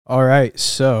All right,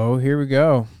 so here we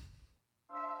go.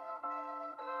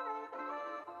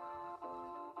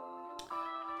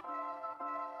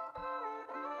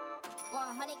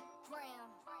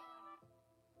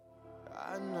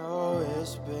 I know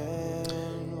it's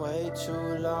been way too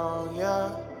long,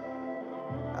 yeah.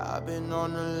 I've been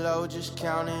on the low, just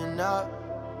counting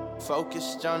up.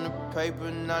 Focused on the paper,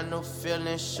 not no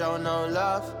feelings, show no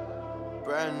love.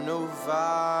 Brand new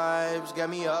vibes, get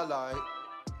me a light.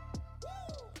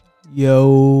 Yo,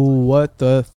 what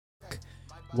the f***?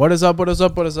 What is up? What is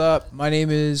up? What is up? My name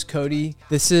is Cody.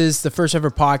 This is the first ever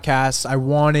podcast. I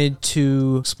wanted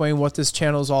to explain what this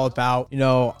channel is all about. You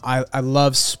know, I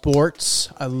love sports.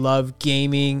 I love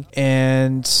gaming.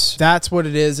 And that's what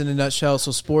it is in a nutshell.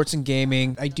 So sports and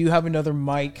gaming. I do have another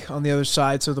mic on the other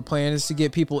side. So the plan is to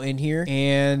get people in here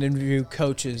and interview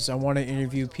coaches. I want to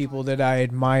interview people that I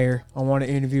admire. I want to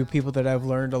interview people that I've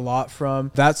learned a lot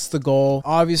from. That's the goal.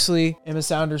 Obviously, I'm a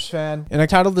Sounders fan. And I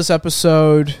titled this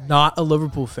episode, Not a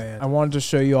Liverpool Fan. I wanted to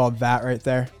show you all that right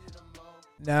there.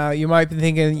 Now you might be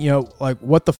thinking, you know, like,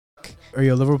 what the fuck? Are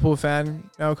you a Liverpool fan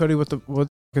now, Cody? What the fuck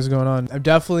is going on? I'm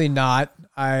definitely not.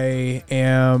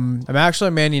 I'm actually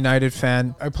a Man United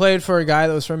fan. I played for a guy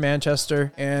that was from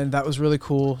Manchester, and that was really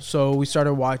cool. So we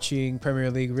started watching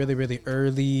Premier League really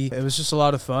early. It was just a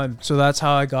lot of fun. So that's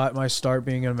how I got my start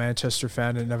being a Manchester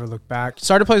fan and never looked back.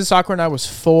 Started playing soccer when I was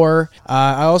 4.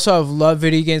 I also have loved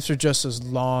video games for just as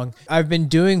long. I've been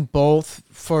doing both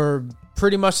for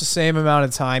pretty much the same amount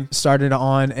of time. Started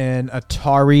on an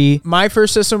Atari. My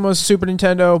first system was Super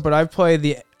Nintendo, but I've played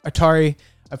the Atari.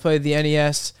 I played the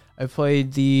NES. I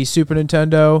played the Super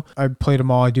Nintendo. I played them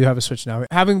all. I do have a Switch now.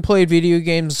 Having played video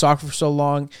games and soccer for so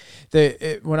long,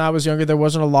 when I was younger, there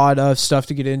wasn't a lot of stuff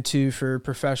to get into for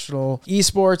professional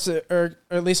esports, or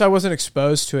at least I wasn't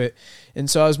exposed to it. And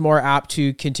so I was more apt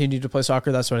to continue to play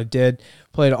soccer. That's what I did.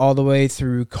 Played all the way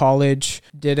through college.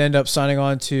 Did end up signing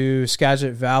on to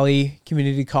Skagit Valley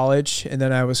Community College, and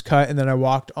then I was cut, and then I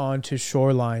walked on to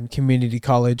Shoreline Community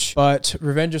College. But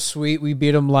revenge is sweet. We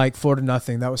beat them like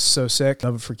 4-0. That was so sick.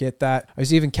 Never forget that. I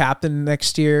was even captain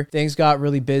next year. Things got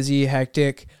really busy,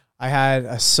 hectic. I had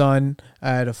a son.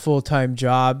 I had a full-time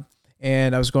job,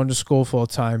 and I was going to school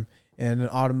full-time in an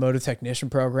automotive technician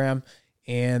program,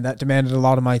 and that demanded a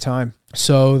lot of my time.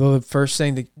 So the first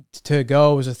thing to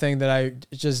go was a thing that I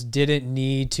just didn't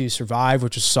need to survive,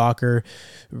 which was soccer.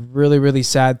 Really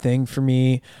sad thing for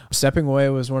me. Stepping away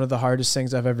was one of the hardest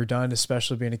things I've ever done,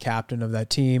 especially being a captain of that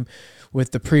team.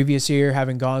 With the previous year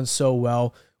having gone so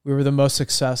well, we were the most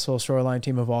successful Shoreline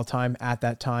team of all time at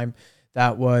that time.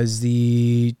 That was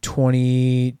the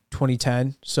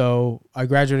 2010. So I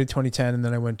graduated 2010, and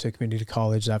then I went to community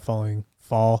college that following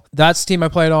fall. That's the team I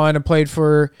played on. I played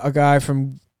for a guy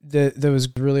from that was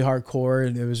really hardcore,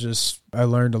 and it was just, I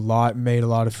learned a lot, made a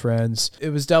lot of friends. It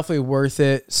was definitely worth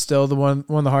it. Still one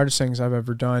of the hardest things I've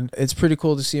ever done. It's pretty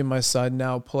cool to see my son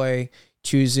now play,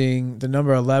 choosing the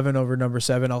number 11 over number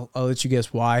 7. I'll let you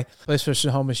guess why. Plays for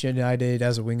Snohomish United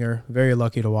as a winger. Very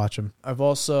lucky to watch him. I've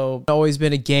also always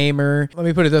been a gamer. Let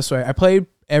me put it this way. I played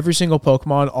every single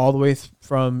Pokemon all the way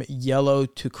from yellow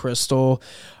to crystal.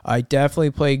 I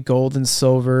definitely played gold and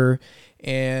silver,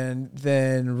 and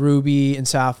then ruby and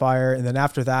sapphire. And then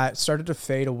after that, it started to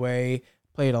fade away.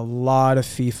 Played a lot of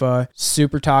FIFA.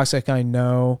 Super toxic, I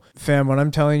know. Fam, when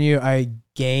I'm telling you, I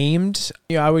gamed.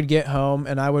 You know, I would get home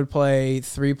and I would play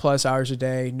 3+ hours a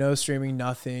day. No streaming,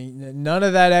 nothing. None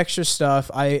of that extra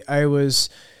stuff.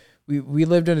 We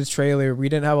lived in a trailer. We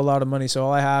didn't have a lot of money, so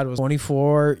all I had was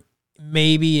 24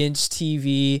 maybe inch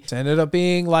TV. It ended up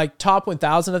being like top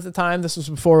 1,000 at the time. This was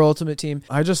before Ultimate Team.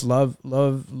 I just love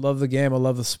the game. I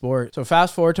love the sport. So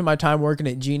fast forward to my time working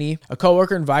at Genie. A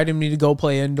coworker invited me to go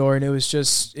play indoor, and it was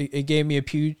just, it gave me a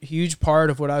huge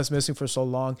part of what I was missing for so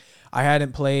long. I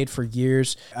hadn't played for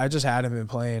years. I just hadn't been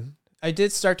playing. I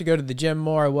did start to go to the gym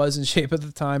more. I was in shape at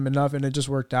the time enough, and it just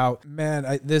worked out.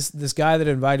 Man, this guy that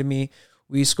invited me,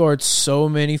 we scored so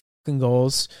many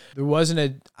goals. There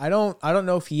wasn't I don't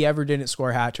know if he ever didn't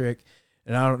score a hat trick,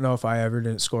 and I don't know if I ever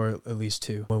didn't score at least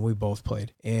 2 when we both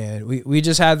played. And we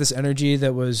just had this energy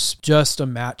that was just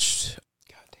unmatched.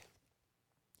 Goddamn.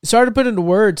 It's hard to put into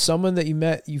words. Someone that you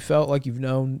met, you felt like you've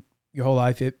known your whole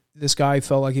life. This guy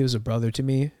felt like he was a brother to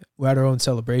me. We had our own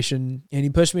celebration, and he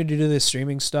pushed me to do this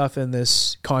streaming stuff and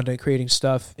this content creating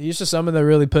stuff. He's just someone that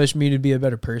really pushed me to be a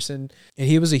better person, and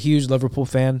he was a huge Liverpool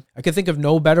fan. I could think of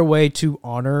no better way to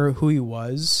honor who he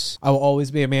was. I will always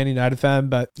be a Man United fan,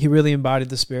 but he really embodied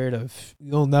the spirit of,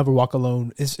 you'll never walk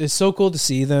alone. It's so cool to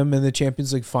see them in the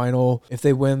Champions League final. If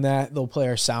they win that, they'll play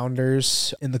our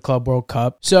Sounders in the Club World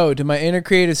Cup. So to my inner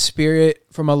creative spirit,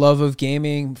 for my love of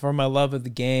gaming, for my love of the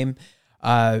game,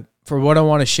 for what I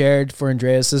want to share for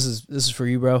Andreas, this is for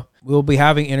you, bro. We'll be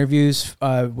having interviews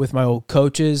with my old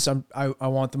coaches. I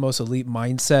want the most elite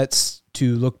mindsets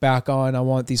to look back on. I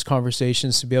want these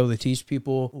conversations to be able to teach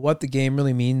people what the game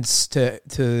really means to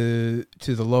the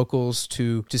locals,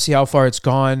 to see how far it's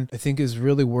gone. I think is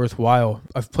really worthwhile.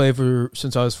 I've played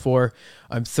since I was 4.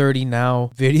 I'm 30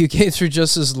 now. Video games for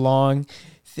just as long.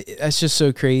 That's just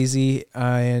so crazy,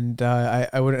 and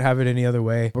I wouldn't have it any other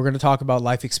way. We're going to talk about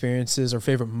life experiences, our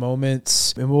favorite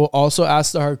moments, and we'll also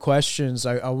ask the hard questions.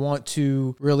 I want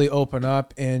to really open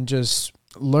up and just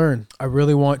learn. I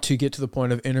really want to get to the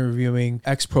point of interviewing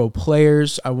ex-pro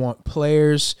players. I want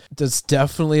players. That's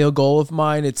definitely a goal of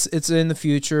mine. It's in the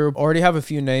future. Already have a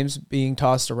few names being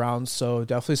tossed around, so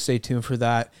definitely stay tuned for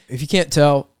that. If you can't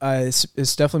tell, this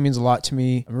definitely means a lot to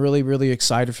me. I'm really, really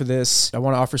excited for this. I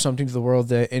want to offer something to the world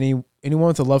that anyone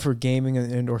with a love for gaming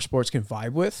and or sports can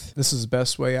vibe with. This is the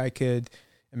best way I could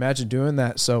imagine doing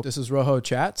that. So this is Rojo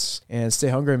Chats, and stay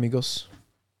hungry, amigos.